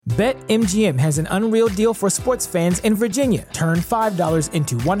BetMGM has an unreal deal for sports fans in Virginia. Turn $5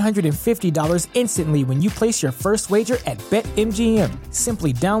 into $150 instantly when you place your first wager at BetMGM.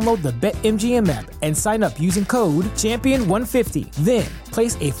 Simply download the BetMGM app and sign up using code Champion150. Then,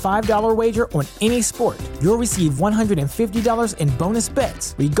 place a $5 wager on any sport. You'll receive $150 in bonus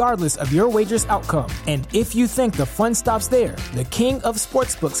bets, regardless of your wager's outcome. And if you think the fun stops there, the King of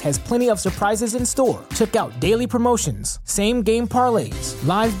Sportsbooks has plenty of surprises in store. Check out daily promotions, same-game parlays,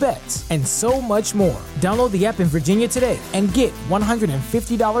 live bets, and so much more. Download the app in Virginia today and get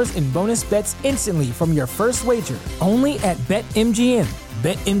 $150 in bonus bets instantly from your first wager. Only at BetMGM.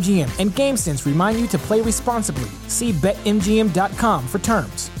 BetMGM and GameSense remind you to play responsibly. See BetMGM.com for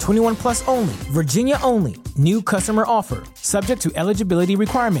terms. 21 plus only. Virginia only. New customer offer. Subject to eligibility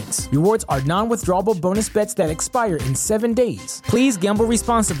requirements. Rewards are non-withdrawable bonus bets that expire in 7 days. Please gamble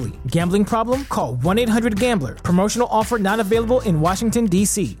responsibly. Gambling problem? Call 1-800-GAMBLER. Promotional offer not available in Washington,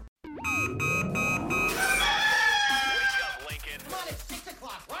 D.C.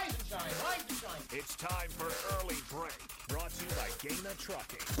 It's time for Early Break, brought to you by Gaina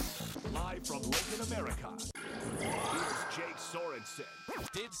Trucking. Live from Lincoln, America. Here's Jake Sorensen.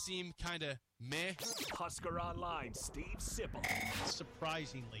 Did seem kind of meh. Husker Online, Steve Sipple.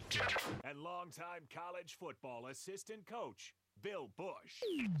 Surprisingly good. And longtime college football assistant coach, Bill Bush.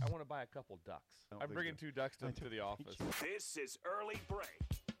 I want to buy a couple ducks. I'm bringing 2 ducks to the office. This is Early Break.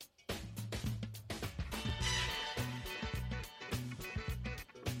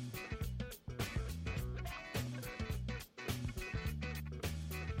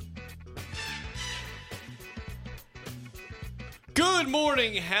 Good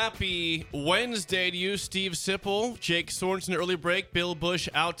morning. Happy Wednesday to you, Steve Sipple, Jake Sorensen, Early Break. Bill Bush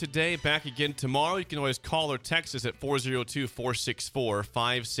out today, back again tomorrow. You can always call or text us at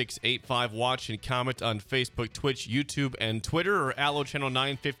 402-464-5685. Watch and comment on Facebook, Twitch, YouTube, and Twitter, or Allo Channel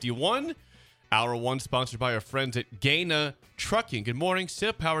 951. Hour 1 sponsored by our friends at Gaina Trucking. Good morning,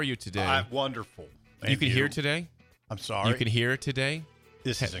 Sip. How are you today? Wonderful. You can hear today? I'm sorry? You can hear today?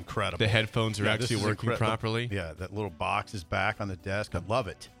 This is incredible. The headphones are actually working properly. Yeah, that little box is back on the desk. I love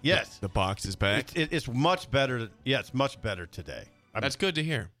it. Yes. The box is back. It's much better. Yeah, it's much better today. That's good to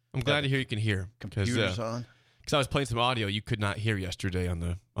hear. I'm glad to hear you can hear. Computer's on. Because I was playing some audio you could not hear yesterday on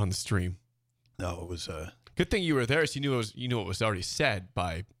the stream. No, it was good thing you were there, so you knew it was already said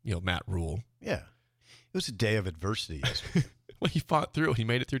by Matt Rule. Yeah. It was a day of adversity yesterday. Well, he fought through. He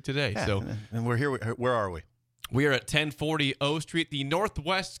made it through today. Yeah, so and we're here. Where are we? We are at 1040 O Street, the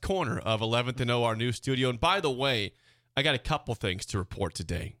northwest corner of 11th and O, our new studio. And by the way, I got a couple things to report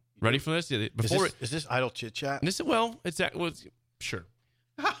today. Ready for this? Is this idle chit chat? Sure.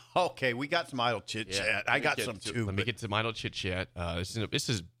 Okay, we got some idle chit chat. I got some too. Let me get some idle chit chat. This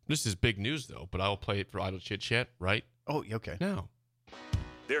is big news though, but I will play it for idle chit chat right. Oh, okay. Now.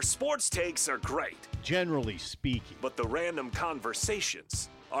 Their sports takes are great, Generally speaking. but the random conversations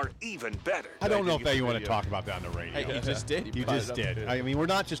are even better. I don't know if you want to talk about that on the radio. Hey, you just did. You just did. I mean, we're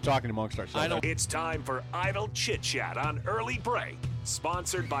not just talking amongst ourselves. It's time for Idle Chit Chat on Early Break,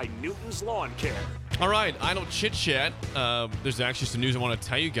 sponsored by Newton's Lawn Care. All right, idle chit chat. There's actually some news I want to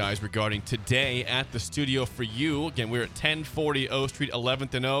tell you guys regarding today at the studio for you. Again, we're at 1040 O Street,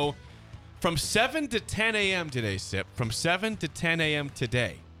 11th and O. From 7 to 10 a.m. today, Sip. From 7 to 10 a.m.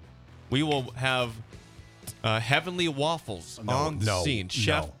 today, we will have Heavenly Waffles on the scene.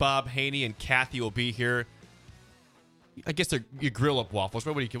 Chef Bob Haney and Kathy will be here. I guess they're your grill-up waffles.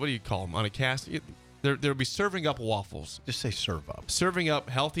 What do you call them on a cast? They'll be serving up waffles. Just say serve up. Serving up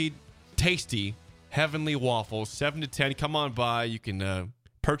healthy, tasty, Heavenly Waffles. 7 to 10. Come on by. You can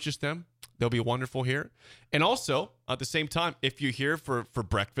purchase them. They'll be wonderful here. And also, at the same time, if you're here for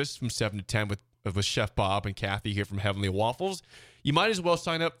breakfast from 7 to 10 with Chef Bob and Kathy here from Heavenly Waffles, you might as well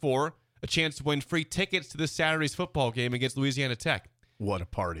sign up for a chance to win free tickets to this Saturday's football game against Louisiana Tech. What a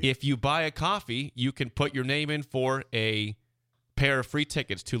party. If you buy a coffee, you can put your name in for a pair of free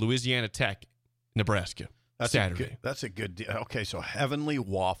tickets to Louisiana Tech, Nebraska, Saturday. That's a good deal. Okay, so Heavenly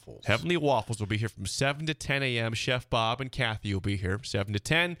Waffles. Heavenly Waffles will be here from 7 to 10 a.m. Chef Bob and Kathy will be here 7 to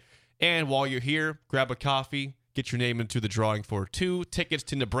 10. And while you're here, grab a coffee, get your name into the drawing for 2 tickets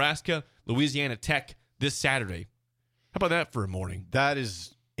to Nebraska, Louisiana Tech this Saturday. How about that for a morning? That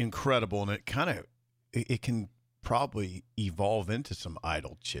is incredible, and it can probably evolve into some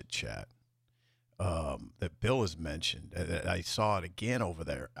idle chit chat that Bill has mentioned. I saw it again over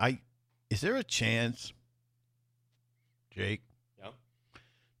there. Is there a chance, Jake,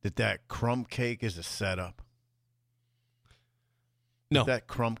 that crumb cake is a setup? No, that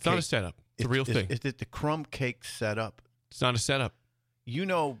crumb it's cake, not a setup. It's a real thing. Is it the crumb cake setup? It's not a setup.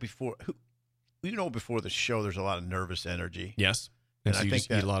 Before the show, there's a lot of nervous energy. Yes. And And so I you think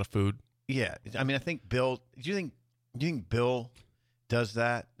just eat a lot of food. Yeah, I mean, I think Bill. Do you think Bill does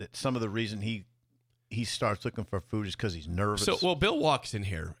that? That some of the reason he starts looking for food is because he's nervous. So, well, Bill walks in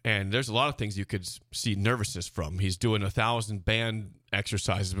here, and there's a lot of things you could see nervousness from. He's doing 1,000 band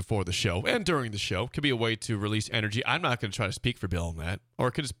exercises before the show and during the show. Could be a way to release energy. I'm not going to try to speak for Bill on that, or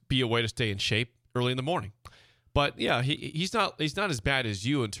it could just be a way to stay in shape early in the morning. But yeah, he's not as bad as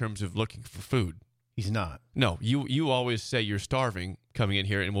you in terms of looking for food. He's not. No, you always say you're starving coming in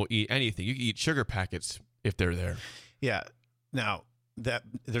here, and we'll eat anything. You can eat sugar packets if they're there. Yeah. Now that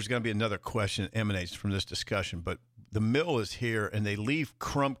there's going to be another question that emanates from this discussion, but the mill is here, and they leave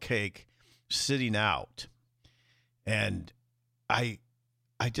crumb cake sitting out, and I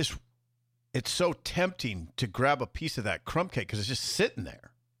just, it's so tempting to grab a piece of that crumb cake because it's just sitting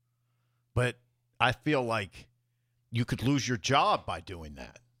there, but I feel like you could lose your job by doing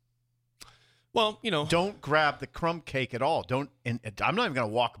that. Well, don't grab the crumb cake at all. Don't, and I'm not even going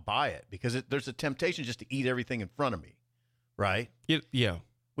to walk by it because there's a temptation just to eat everything in front of me, right? Yeah.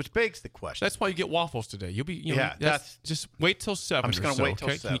 Which begs the question. That's why you get waffles today. You'll be, Yeah, that's just wait till 7. I'm just gonna wait till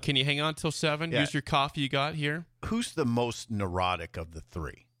okay? 7. Can you hang on till 7? Yeah. Use your coffee you got here. Who's the most neurotic of the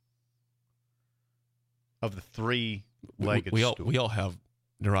three? Of the three-legged We stool? all have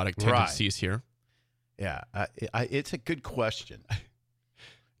neurotic Right. tendencies here. Yeah, it's a good question.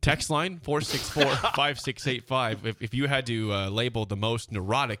 Text line 464-5685. If you had to label the most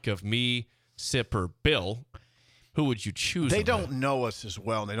neurotic of me, Sip, or Bill, who would you choose? They on don't that? know us as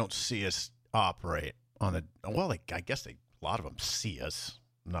well, and they don't see us operate on the. Well, I guess a lot of them see us,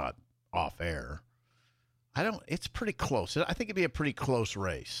 not off air. It's pretty close. I think it'd be a pretty close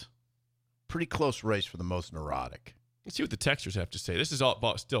race. Pretty close race for the most neurotic. Let's see what the texters have to say. This is all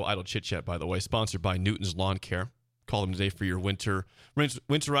about still Idle Chit Chat, by the way, sponsored by Newton's Lawn Care. Call them today for your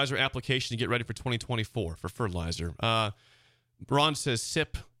winterizer application to get ready for 2024 for fertilizer. Ron says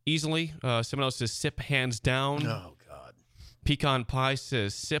sip easily. Someone else says sip hands down. Oh, God. Pecan Pie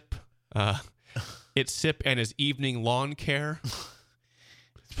says sip. It's sip and his evening lawn care.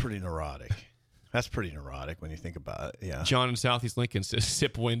 It's pretty neurotic. That's pretty neurotic when you think about it. Yeah. John in Southeast Lincoln says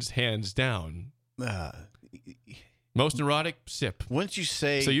sip wins hands down. Most neurotic, sip. Once you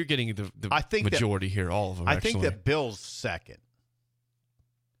say, So you're getting the I think majority here, all of them. I actually. think that Bill's second.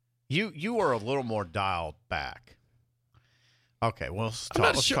 You are a little more dialed back. Okay, well, let's I'm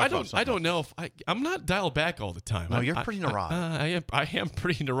talk, not sure. I don't know if I'm not dialed back all the time. No, you're pretty neurotic. I am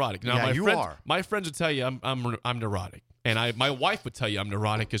pretty neurotic. Now, Yeah, you are. My friends would tell you I'm neurotic, and my wife would tell you I'm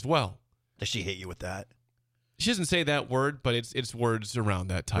neurotic as well. Does she hit you with that? She doesn't say that word, but it's words around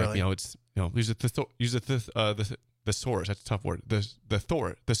that type. Really? Use a thesaurus. That's a tough word. The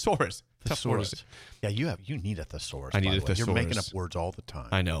thesaurus. Tough word. Thesaurus. Yeah, you need a thesaurus. I need by a the way. You're thesaurus. making up words all the time.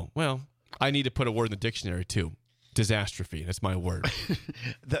 I know. Well, I need to put a word in the dictionary too. Disastrophe. That's my word.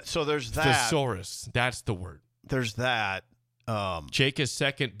 So there's that. Thesaurus. That's the word. There's that. Jake is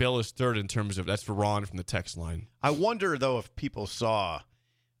second. Bill is third in terms of that's for Ron from the text line. I wonder though if people saw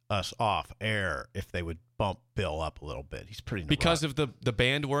us off air, if they would bump Bill up a little bit. He's pretty neurotic. Because of the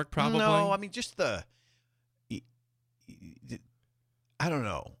band work, probably. No, I mean just the. I don't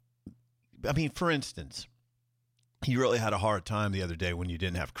know. I mean, for instance, he really had a hard time the other day when you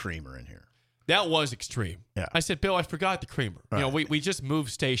didn't have Creamer in here. That was extreme. Yeah. I said, Bill, I forgot the creamer. Right. We just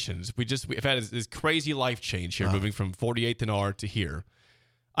moved stations. We've had this crazy life change here, moving from 48th and R to here.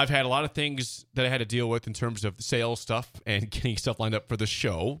 I've had a lot of things that I had to deal with in terms of sales stuff and getting stuff lined up for the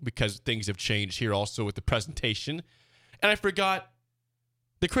show because things have changed here also with the presentation. And I forgot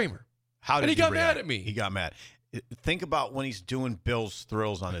the creamer. How did he got react? mad at me. He got mad. Think about when he's doing Bill's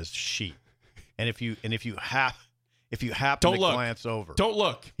thrills on his sheet, and if you happen Don't to look. glance over, Don't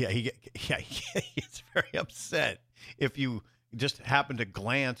look. Yeah, he gets very upset if you just happen to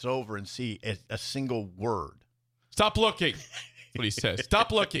glance over and see a single word. Stop looking. That's what he says.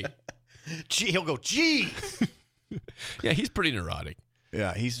 Stop looking. Gee, he'll go, gee. Yeah, he's pretty neurotic.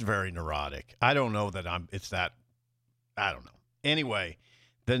 Yeah, he's very neurotic. I don't know that I don't know. Anyway,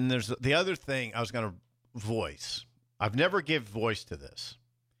 then there's the other thing I was going to voice. I've never given voice to this.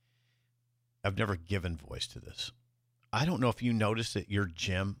 I don't know if you notice at your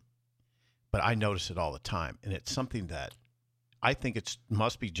gym, but I notice it all the time. And it's something that I think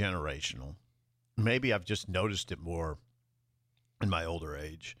must be generational. Maybe I've just noticed it more in my older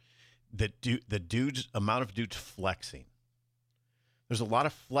age. The amount of dudes flexing. There's a lot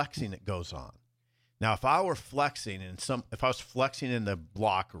of flexing that goes on. Now, if I were flexing if I was flexing in the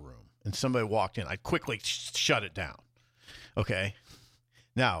locker room and somebody walked in, I'd quickly shut it down. Okay.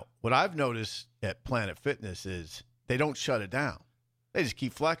 Now, what I've noticed at Planet Fitness is they don't shut it down. They just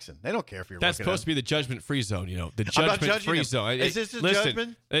keep flexing. They don't care if you're. That's supposed to be the judgment-free zone. The judgment-free zone. Is this a listen,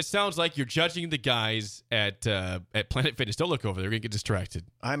 judgment? It sounds like you're judging the guys at Planet Fitness. Don't look over there. You're gonna get distracted.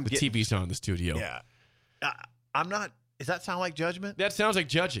 TV's on in the studio. Yeah, I'm not. Does that sound like judgment? That sounds like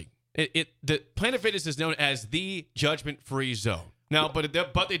judging. The Planet Fitness is known as the judgment-free zone. Now,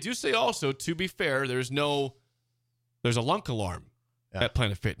 but they do say also, to be fair, there's a lunk alarm at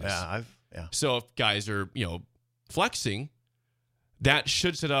Planet Fitness. Yeah. So if guys are flexing, that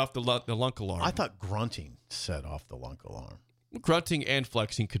should set off the lunk alarm. I thought grunting set off the lunk alarm. Grunting and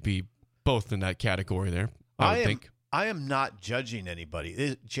flexing could be both in that category there, I would think. I am not judging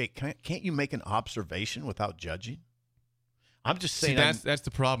anybody. Jake, can't you make an observation without judging? I'm just saying. See, that's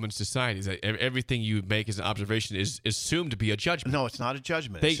the problem in society, is that everything you make as an observation is assumed to be a judgment. No, it's not a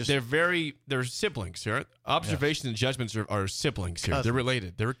judgment. They're siblings here. Observation and judgments are siblings here. Cousins. They're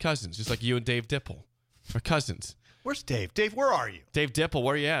related. They're cousins, just like you and Dave Dipple are cousins. Where's Dave? Dave, where are you? Dave Dipple,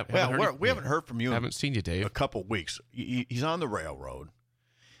 where are you at? We haven't heard from you. I haven't seen you, Dave. A couple weeks. He's on the railroad.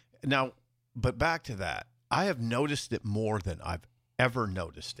 Now, but back to that. I have noticed it more than I've ever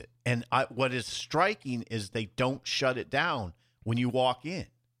noticed it. And what is striking is they don't shut it down when you walk in.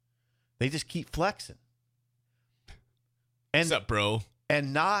 They just keep flexing. And, what's up, bro?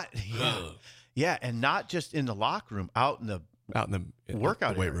 And not and not just in the locker room, out in the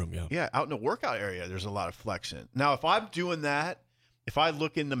workout weight area. room, yeah. Yeah, out in the workout area, there's a lot of flexing. Now, if I'm doing that, if I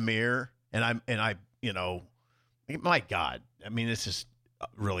look in the mirror and I my God, I mean, this is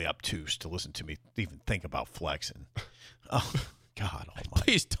really obtuse to listen to me even think about flexing. Oh, God almighty.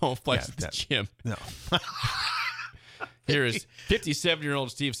 Please don't flex at the gym. No. Here is 57-year-old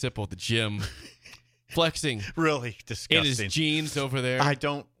Steve Sipple at the gym flexing. Really disgusting. In his jeans over there. I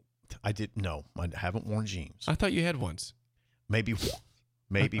haven't worn jeans. I thought you had once. Maybe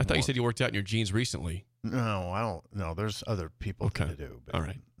I thought you said you worked out in your jeans recently. No, I don't. No, there's other people to do. But all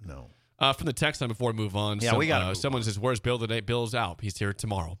right. No. From the text line before we move on. Yeah, we got someone says, "Where's Bill today?" Bill's out. He's here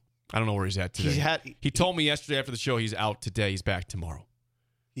tomorrow. I don't know where he's at today. He told me yesterday after the show he's out today. He's back tomorrow.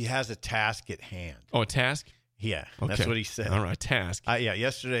 He has a task at hand. Oh, a task? Yeah, okay. That's what he said. All right, task.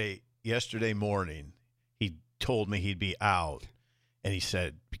 Yesterday morning, he told me he'd be out, and he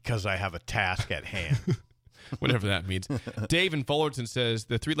said, because I have a task at hand. Whatever that means. Dave in Fullerton says,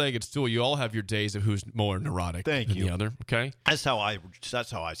 the three-legged stool, you all have your days of who's more neurotic than the other, okay? That's how I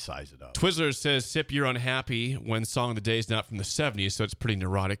size it up. Twizzler says, Sip, you're unhappy when Song of the Day is not from the 70s, so it's pretty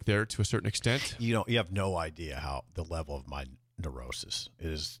neurotic there to a certain extent. You have no idea how the level of my neurosis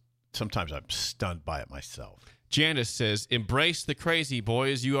is. Sometimes I'm stunned by it myself. Janice says, embrace the crazy,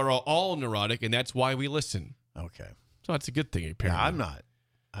 boys. You are all neurotic, and that's why we listen. Okay. So that's a good thing, apparently. Yeah, I'm not.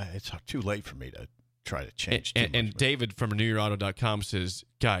 It's too late for me to try to change and David from NewYourAuto.com says,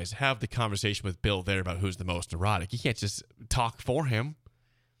 guys, have the conversation with Bill there about who's the most neurotic. You can't just talk for him.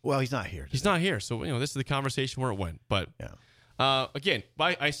 Well, he's not here today. He's not here. So, this is the conversation where it went. But, again,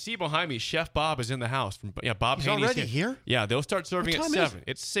 I see behind me, Chef Bob is in the house. Bob He's Haney's already here? Yeah, they'll start serving at 7. It?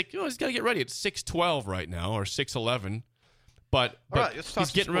 It's 6. He's got to get ready. It's 6:12 right now, or 6:11. But right,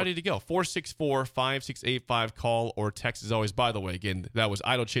 he's getting ready to go. 464-5685. Call or text as always. By the way, again, that was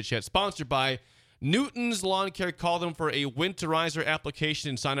Idle Chit Chat, sponsored by Newton's Lawn Care. Call them for a winterizer application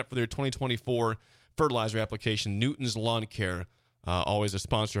and sign up for their 2024 fertilizer application. Newton's Lawn Care, always a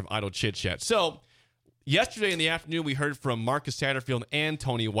sponsor of Idle Chit Chat. So, yesterday in the afternoon, we heard from Marcus Satterfield and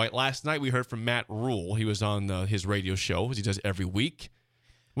Tony White. Last night, we heard from Matt Rule. He was on his radio show, as he does every week.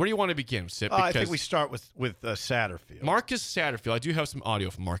 Where do you want to begin, Sip? I think we start with Satterfield. Marcus Satterfield. I do have some audio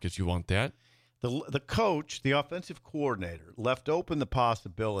from Marcus. You want that? The coach, the offensive coordinator, left open the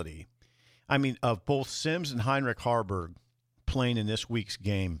possibility, of both Sims and Heinrich Harburg playing in this week's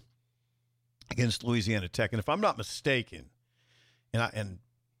game against Louisiana Tech. And if I'm not mistaken, and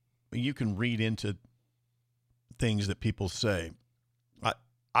you can read into things that people say,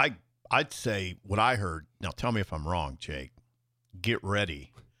 I'd say what I heard. Now, tell me if I'm wrong, Jake. Get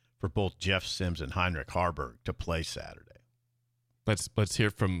ready for both Jeff Sims and Heinrich Harburg to play Saturday. Let's hear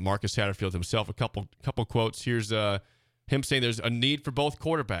from Marcus Satterfield himself. A couple quotes. Here's him saying there's a need for both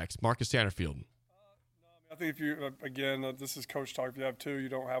quarterbacks. Marcus Satterfield. I think if you this is coach talk. If you have two, you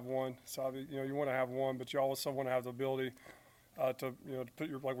don't have one. So you want to have one, but you also want to have the ability to put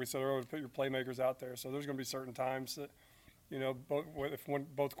your, like we said earlier, to put your playmakers out there. So there's going to be certain times that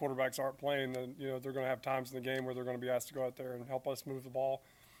both quarterbacks aren't playing, then they're going to have times in the game where they're going to be asked to go out there and help us move the ball,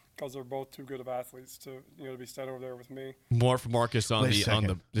 because they're both too good of athletes to be standing over there with me. More from Marcus on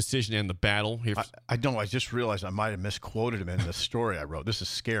the decision and the battle. I don't. I just realized I might have misquoted him in the story I wrote. This is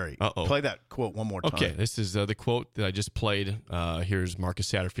scary. Uh-oh. Play that quote one more time. Okay, this is the quote that I just played. Here's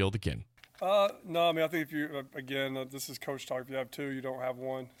Marcus Satterfield again. No, I mean, I think if you, again, this is coach talk. If you have two, you don't have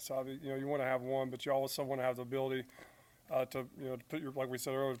one. So, I mean, you want to have one, but you also want to have the ability to put your, like we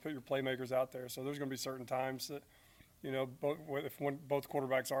said earlier, to put your playmakers out there. So there's going to be certain times that, both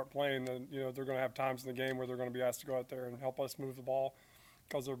quarterbacks aren't playing, then, they're going to have times in the game where they're going to be asked to go out there and help us move the ball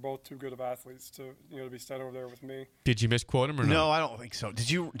because they're both too good of athletes to be standing over there with me. Did you misquote him or no? No, I don't think so. Did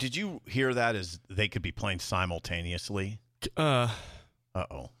you hear that as they could be playing simultaneously?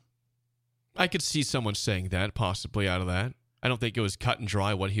 Uh-oh. I could see someone saying that, possibly out of that. I don't think it was cut and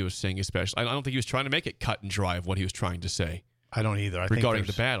dry what he was saying, especially. I don't think he was trying to make it cut and dry of what he was trying to say. I don't either. Regarding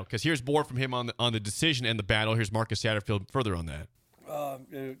the battle. Because here's more from him on the decision and the battle. Here's Marcus Satterfield further on that.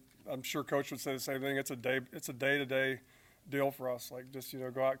 I'm sure Coach would say the same thing. It's a day-to-day deal for us. Like, just,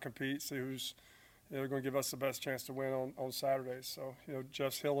 go out and compete, see who's going to give us the best chance to win on Saturdays. So,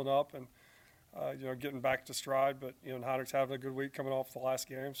 Jeff's healing up and, getting back to stride. But, Heinrich's having a good week coming off the last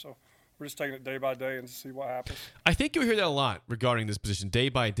game. So, we're just taking it day by day and to see what happens. I think you'll hear that a lot regarding this position, day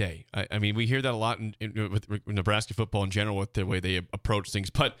by day. I mean, we hear that a lot with Nebraska football in general with the way they approach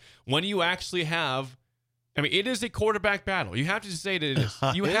things. But when you actually have, it is a quarterback battle. You have to say that it is.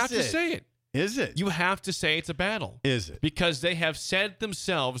 You have to say it. Is it? You have to say it's a battle. Is it? Because they have said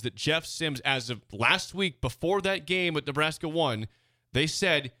themselves that Jeff Sims, as of last week before that game with Nebraska won, they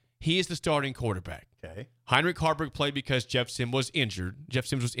said he is the starting quarterback. Okay. Heinrich Haarberg played because Jeff Sims was injured,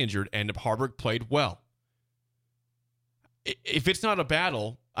 and Haarberg played well. If it's not a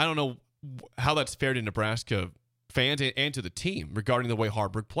battle, I don't know how that's fair to Nebraska fans and to the team regarding the way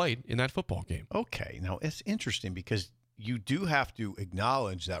Haarberg played in that football game. Okay. Now, it's interesting because you do have to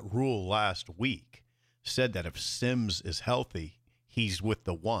acknowledge that Rule last week said that if Sims is healthy, he's with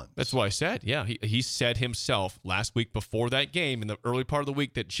the ones. That's what I said. Yeah, he said himself last week before that game in the early part of the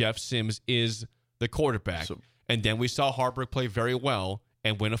week that Jeff Sims is the quarterback. And then we saw Haarberg play very well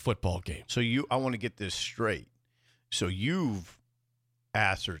and win a football game. So I want to get this straight. So you've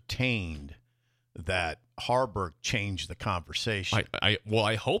ascertained that Haarberg changed the conversation.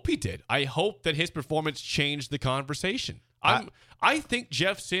 I hope he did. I hope that his performance changed the conversation. I think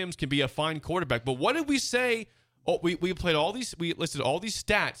Jeff Sims can be a fine quarterback. But what did we say? Oh, we listed all these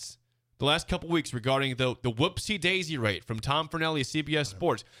stats the last couple weeks regarding the whoopsie-daisy rate from Tom Fernelli of CBS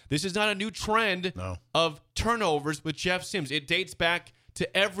Sports. This is not a new trend of turnovers with Jeff Sims. It dates back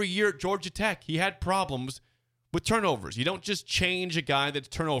to every year at Georgia Tech. He had problems with turnovers. You don't just change a guy that's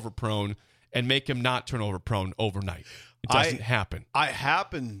turnover-prone and make him not turnover-prone overnight. It doesn't happen. I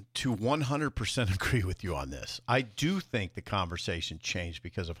happen to 100% agree with you on this. I do think the conversation changed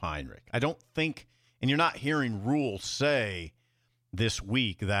because of Heinrich. I don't think, and you're not hearing Rule say this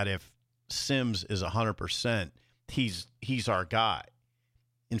week that if Sims is 100%, he's our guy.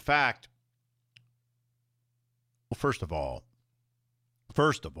 In fact, first of all,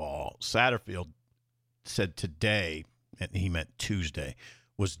 Satterfield said today, and he meant Tuesday,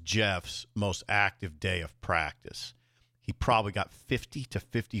 was Jeff's most active day of practice. He probably got 50 to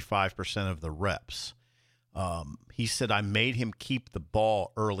 55% of the reps. He said, I made him keep the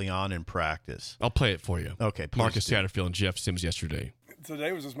ball early on in practice. I'll play it for you. Okay. Marcus Satterfield and Jeff Sims yesterday.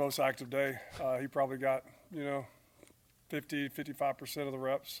 Today was his most active day. He probably got, 50, 55% of the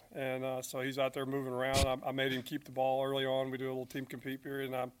reps. And so he's out there moving around. I made him keep the ball early on. We do a little team compete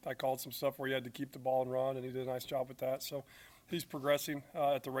period, and I called some stuff where he had to keep the ball and run, and he did a nice job with that. So he's progressing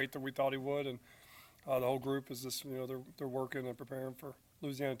at the rate that we thought he would. And the whole group is just, they're working and preparing for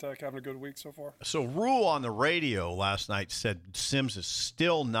Louisiana Tech, having a good week so far. So Rule on the radio last night said Sims is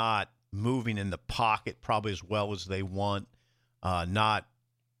still not moving in the pocket probably as well as they want, not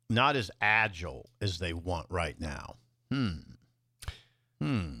as agile as they want right now.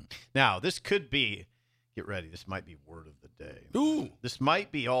 Now, this could be, get ready, this might be word of the day. Ooh. This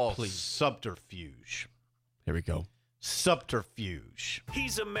might be all subterfuge. Here we go. Subterfuge.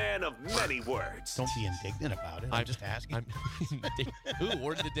 He's a man of many words. Don't be indignant about it. I'm just asking. Ooh,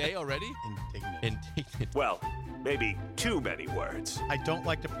 word of the day already? Indignant. Well, maybe too many words. I don't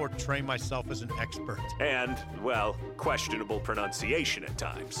like to portray myself as an expert. And, well, questionable pronunciation at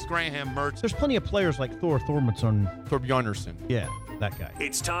times. Graham Mertz. There's plenty of players like Thor Thormundsson. Thorbjarnarson. Yeah, that guy.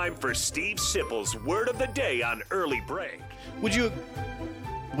 It's time for Steve Sipple's word of the day on Early Break. Would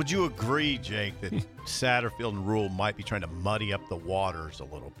you agree, Jake, that Satterfield and Rule might be trying to muddy up the waters a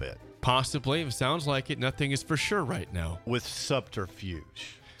little bit? Possibly. It sounds like it. Nothing is for sure right now. With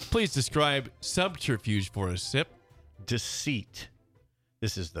subterfuge. Please describe subterfuge for us, Sip. Deceit.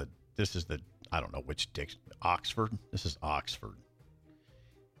 This is the I don't know which Oxford. This is Oxford.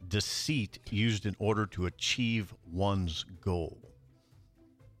 Deceit used in order to achieve one's goal.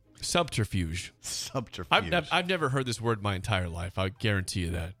 Subterfuge. Subterfuge. I've never heard this word my entire life. I guarantee you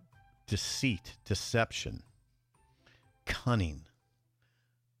that. deceit, deception, cunning,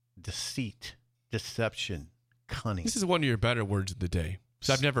 deceit, deception, cunning. This is one of your better words of the day.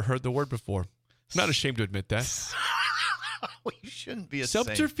 So I've never heard the word before. I'm not ashamed to admit that. Well, you shouldn't be a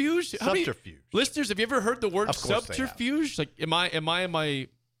Subterfuge? Subterfuge. Listeners, have you ever heard the word Of course they have. subterfuge? Like, am I in my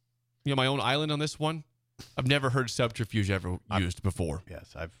own island on this one? I've never heard subterfuge ever used before.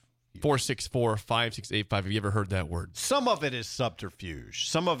 Yes, I've. 464-5685. Have you ever heard that word? Some of it is subterfuge.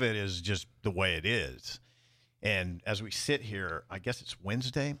 Some of it is just the way it is. And as we sit here, I guess it's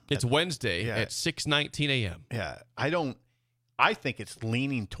Wednesday. It's Wednesday Yeah. at 6:19 a.m. Yeah, I think it's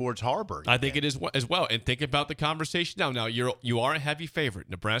leaning towards Harburg. I think it is as well. And think about the conversation now. Now you are a heavy favorite.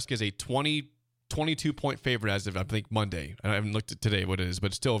 Nebraska is a 22-point favorite as of I think Monday. I haven't looked at today what it is, but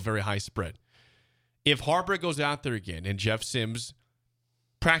it's still a very high spread. If Harburg goes out there again and Jeff Sims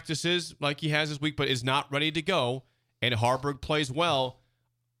practices like he has this week, but is not ready to go, and Harburg plays well,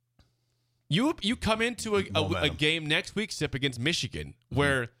 you come into a game next week, Sip, against Michigan,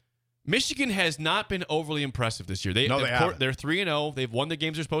 where Michigan has not been overly impressive this year. They're 3-0. They've won the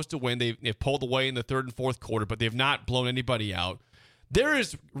games they're supposed to win. They've pulled away in the third and fourth quarter, but they've not blown anybody out. There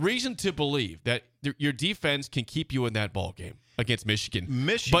is reason to believe that your defense can keep you in that ball game against Michigan.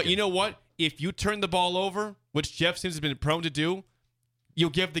 But you know what? If you turn the ball over, which Jeff Sims has been prone to do, you'll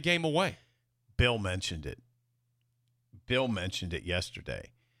give the game away. Bill mentioned it. Bill mentioned it yesterday.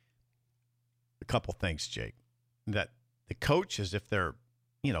 A couple things, Jake. That the coaches, if they're,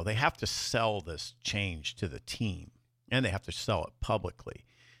 they have to sell this change to the team, and they have to sell it publicly.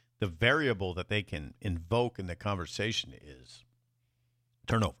 The variable that they can invoke in the conversation is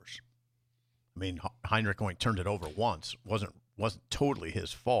turnovers. I mean, Heinrich only turned it over once. Wasn't totally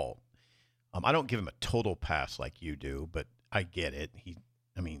his fault. I don't give him a total pass like you do, but I get it.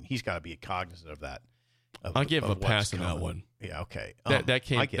 He's got to be cognizant of that. I'll give a pass on that one. Yeah, okay.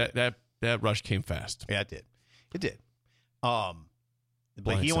 That rush came fast. Yeah, it did. It did. But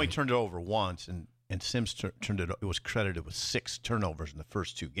he only turned it over once, and Sims turned it. It was credited with 6 turnovers in the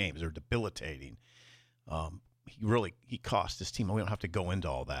first 2 games. They're debilitating. He cost his team. We don't have to go into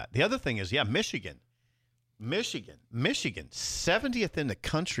all that. The other thing is, Michigan, 70th in the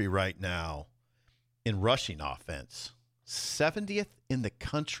country right now in rushing offense. 70th in the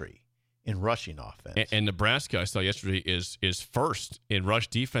country in rushing offense. And Nebraska, I saw yesterday, is first in rush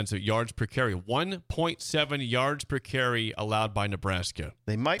defense at yards per carry. 1.7 yards per carry allowed by Nebraska.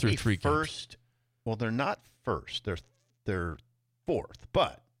 They might be first. Games. Well, they're not first. They're fourth,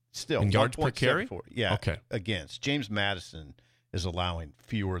 but still. In yards per carry? Yeah. Okay. Against James Madison is allowing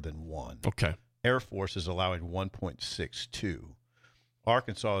fewer than 1. Okay. Air Force is allowing 1.62.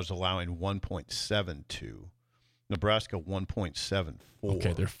 Arkansas is allowing 1.72. Nebraska 1.74.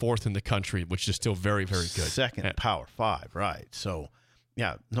 Okay, they're fourth in the country, which is still very, very good. Second Power 5, right? So,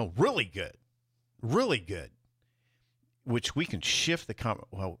 really good, really good. Which we can shift the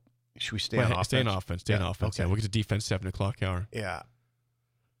well. Should we stay on offense? Stay on offense. Stay on offense. Okay. Yeah, we'll get to defense 7:00 hour. Yeah.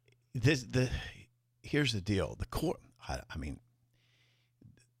 Here's the deal. The core. I mean,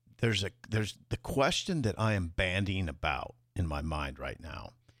 there's the question that I am bandying about in my mind right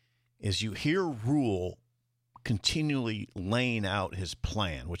now is you hear Rule continually laying out his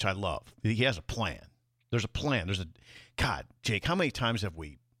plan, which I love. He has a plan. There's a plan. God, Jake, how many times have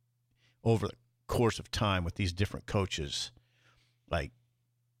we, over the course of time with these different coaches, like,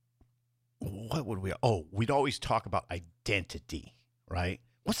 what would we'd always talk about identity, right?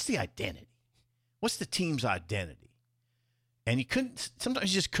 What's the identity? What's the team's identity? And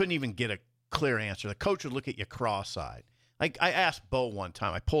sometimes you just couldn't even get a clear answer. The coach would look at you cross-eyed. Like I asked Bo one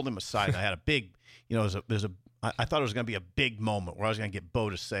time, I pulled him aside and I had a big, I thought it was going to be a big moment where I was going to get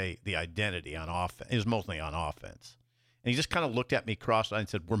Bo to say the identity on offense. It was mostly on offense. And he just kind of looked at me cross-eyed and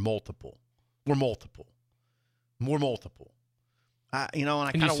said, we're multiple. And I kind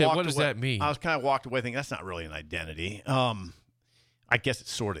of walked away. What does that mean? I was kind of walked away thinking, that's not really an identity. I guess it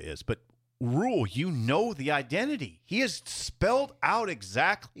sort of is. But Rule, the identity. He has spelled out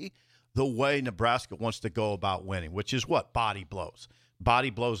exactly the way Nebraska wants to go about winning, which is what? Body blows. Body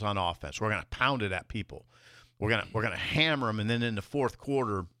blows on offense. We're going to pound it at people. We're going to hammer them, and then in the fourth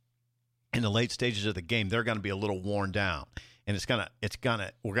quarter, in the late stages of the game, they're going to be a little worn down. And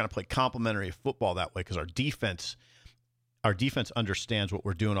we're going to play complementary football that way because our defense understands what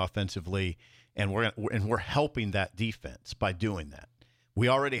we're doing offensively, and we're helping that defense by doing that. We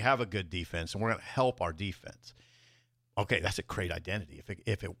already have a good defense, and we're going to help our defense. Okay, that's a great identity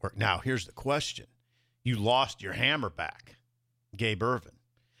if it worked. Now, here's the question. You lost your hammerback, Gabe Ervin.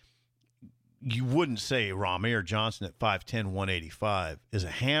 You wouldn't say Ramir Johnson at 5'10", 185 is a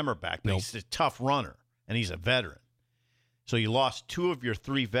hammerback, but He's a tough runner, and he's a veteran. So you lost 2 of your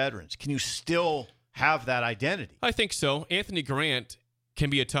 3 veterans. Can you still have that identity? I think so. Anthony Grant can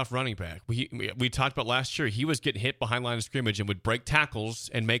be a tough running back. We talked about last year. He was getting hit behind line of scrimmage and would break tackles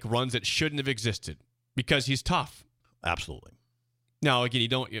and make runs that shouldn't have existed because he's tough. Absolutely. Now, again,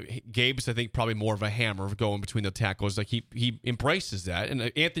 Gabe's, I think, probably more of a hammer going between the tackles. Like he embraces that.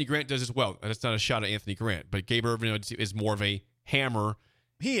 And Anthony Grant does as well. And that's not a shot at Anthony Grant. But Gabe Irvin is more of a hammer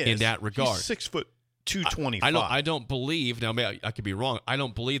in that regard. He's 6 foot 225. I don't believe, now I could be wrong, I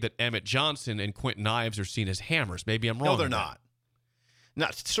don't believe that Emmett Johnson and Quentin Ives are seen as hammers. Maybe I'm wrong. No, they're not.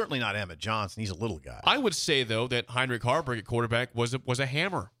 Certainly not Emmett Johnson. He's a little guy. I would say, though, that Heinrich Harburg at quarterback was a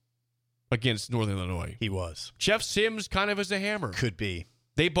hammer against Northern Illinois. He was. Jeff Sims kind of is a hammer. Could be.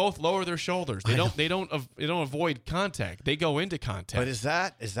 They both lower their shoulders. They don't avoid contact. They go into contact. But is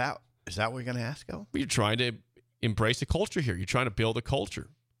that what you're going to ask, though? You're trying to embrace a culture here. You're trying to build a culture.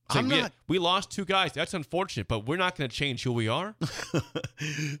 We lost 2 guys. That's unfortunate, but we're not going to change who we are.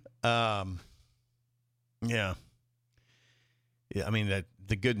 Yeah. Yeah, I mean,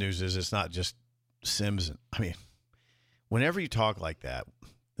 the good news is it's not just Sims. I mean, whenever you talk like that,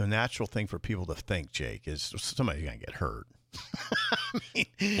 the natural thing for people to think, Jake, is somebody's going to get hurt.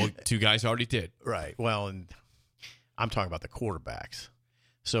 Well, 2 guys already did. Right. Well, and I'm talking about the quarterbacks.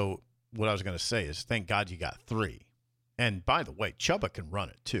 So what I was going to say is thank God you got 3. And by the way, Chubba can run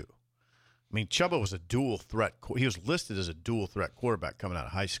it too. I mean, Chubba was a dual threat. He was listed as a dual threat quarterback coming out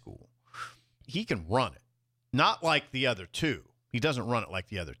of high school. He can run it. Not like the other 2. He doesn't run it like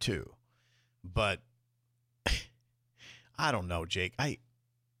the other 2. But I don't know, Jake. I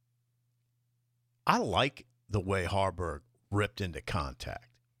like the way Harburg ripped into contact.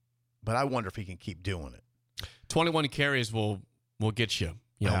 But I wonder if he can keep doing it. 21 carries will get you.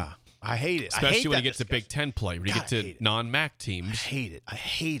 Yeah. I hate it. Especially when you get to Big Ten play, when you get to non-MAC teams. I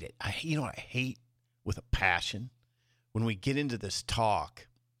hate it. You know what I hate with a passion? When we get into this talk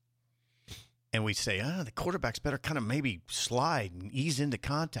and we say, the quarterbacks better kind of maybe slide and ease into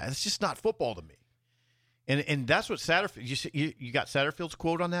contact. It's just not football to me. And that's what Satterfield, you got Satterfield's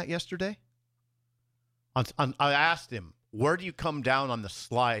quote on that yesterday? I asked him, where do you come down on the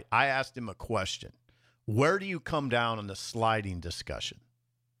slide? I asked him a question. Where do you come down on the sliding discussion?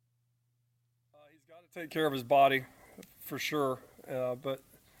 He's got to take care of his body for sure. But,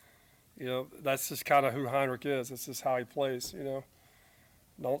 that's just kind of who Heinrich is. This is how he plays,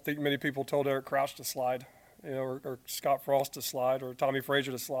 I don't think many people told Eric Crouch to slide, or Scott Frost to slide, or Tommy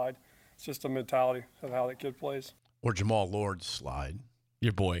Frazier to slide. It's just a mentality of how that kid plays. Or Jamal Lord slide.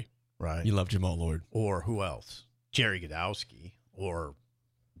 Your boy. Right. You love Jamal Lord. Or who else? Jerry Godowski. Or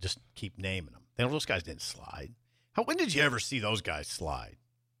just keep naming them. Those guys didn't slide. When did you ever see those guys slide?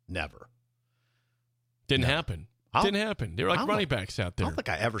 Never. Didn't happen. Didn't happen. They were like running backs out there. I don't think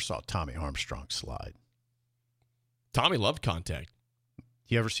I ever saw Tommy Armstrong slide. Tommy loved contact.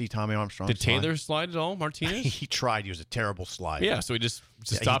 You ever see Tommy Armstrong Did Taylor slide at all, Martinez? He tried. He was a terrible slider. Yeah, so he just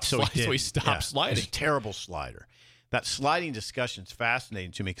stopped sliding. So he stopped sliding. He was a terrible slider. That sliding discussion is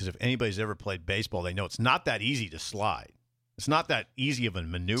fascinating to me because if anybody's ever played baseball, they know it's not that easy to slide. It's not that easy of a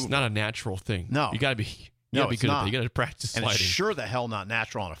maneuver. It's not a natural thing. No. You got to be good at that. You got to practice sliding. And it's sure the hell not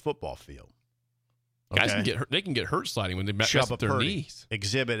natural on a football field. Okay? Guys can get hurt. They can get hurt sliding when they mess up their knees.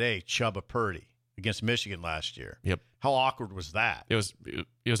 Exhibit A, Chubba Purdy against Michigan last year. Yep. How awkward was that? It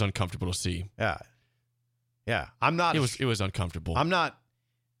was uncomfortable to see. Yeah. Yeah. I'm not. It was uncomfortable. I'm not.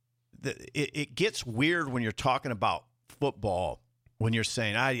 It gets weird when you're talking about football when you're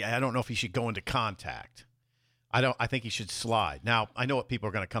saying I don't know if he should go into contact. I think he should slide. Now, I know what people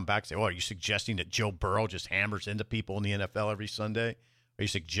are going to come back and say, are you suggesting that Joe Burrow just hammers into people in the NFL every Sunday? Are you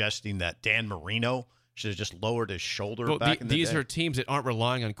suggesting that Dan Marino should have just lowered his shoulder back in the day? These are teams that aren't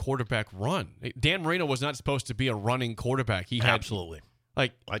relying on quarterback run. Dan Marino was not supposed to be a running quarterback. He had Absolutely. I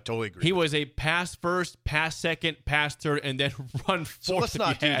totally agree. He was a pass first, pass second, pass third, and then run fourth. So let's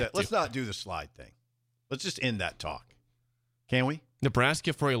not do that. Let's not do the slide thing. Let's just end that talk. Can we?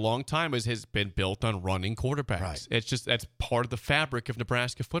 Nebraska for a long time has been built on running quarterbacks. Right. That's part of the fabric of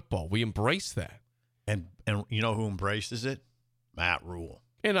Nebraska football. We embrace that. And you know who embraces it? Matt Rule.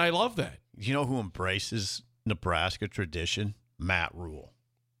 And I love that. You know who embraces Nebraska tradition? Matt Rule.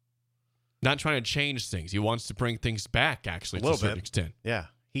 Not trying to change things. He wants to bring things back, actually, to a certain extent. Yeah.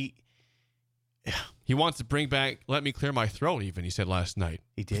 He wants to bring back, let me clear my throat, even, he said last night.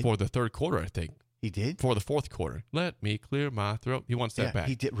 He did? For the third quarter, I think. He did? For the fourth quarter. Let me clear my throat. He wants that back.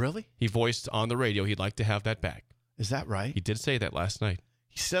 He did? Really? He voiced on the radio he'd like to have that back. Is that right? He did say that last night.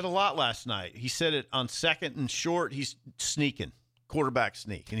 He said a lot last night. He said it on second and short. He's sneaking, quarterback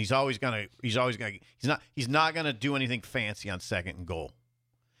sneak, and he's not gonna do anything fancy on second and goal.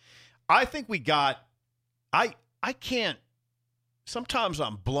 I think we got. I can't sometimes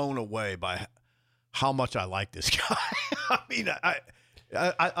I'm blown away by how much I like this guy. I mean,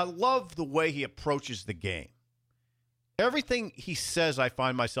 I love the way he approaches the game. Everything he says, I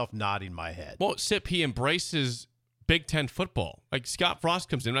find myself nodding my head. Well, Sip, he embraces Big Ten football. Like Scott Frost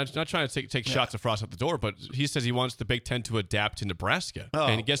comes in. I'm not trying to take shots at Frost at the door, but he says he wants the Big Ten to adapt to Nebraska.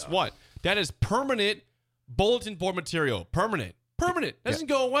 And guess what? That is permanent bulletin board material. Permanent. Doesn't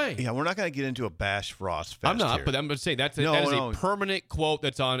go away. Yeah, we're not going to get into a bash Frost fest I'm not, here. but I'm going to say that is a permanent quote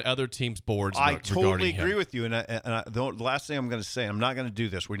that's on other teams' boards. I totally agree him. with you. And the last thing I'm going to say, I'm not going to do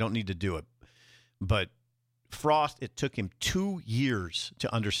this. We don't need to do it. But Frost, it took him 2 years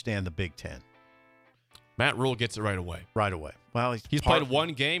to understand the Big Ten. Matt Rule gets it right away. Right away. Well, he's played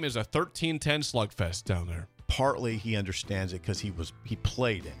one game. Is a 13-10 slugfest down there. Partly he understands it because he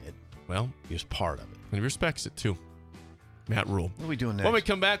played in it. Well, he was part of it. And he respects it too. Matt Rule. What are we doing next? When we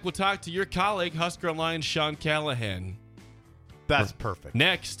come back, we'll talk to your colleague, Husker Online Sean Callahan. That's perfect.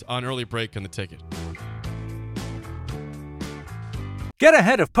 Next on Early Break on the Ticket. Get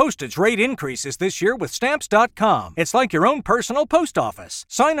ahead of postage rate increases this year with Stamps.com. It's like your own personal post office.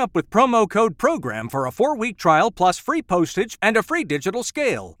 Sign up with promo code PROGRAM for a 4-week trial plus free postage and a free digital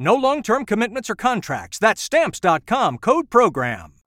scale. No long-term commitments or contracts. That's Stamps.com, code PROGRAM.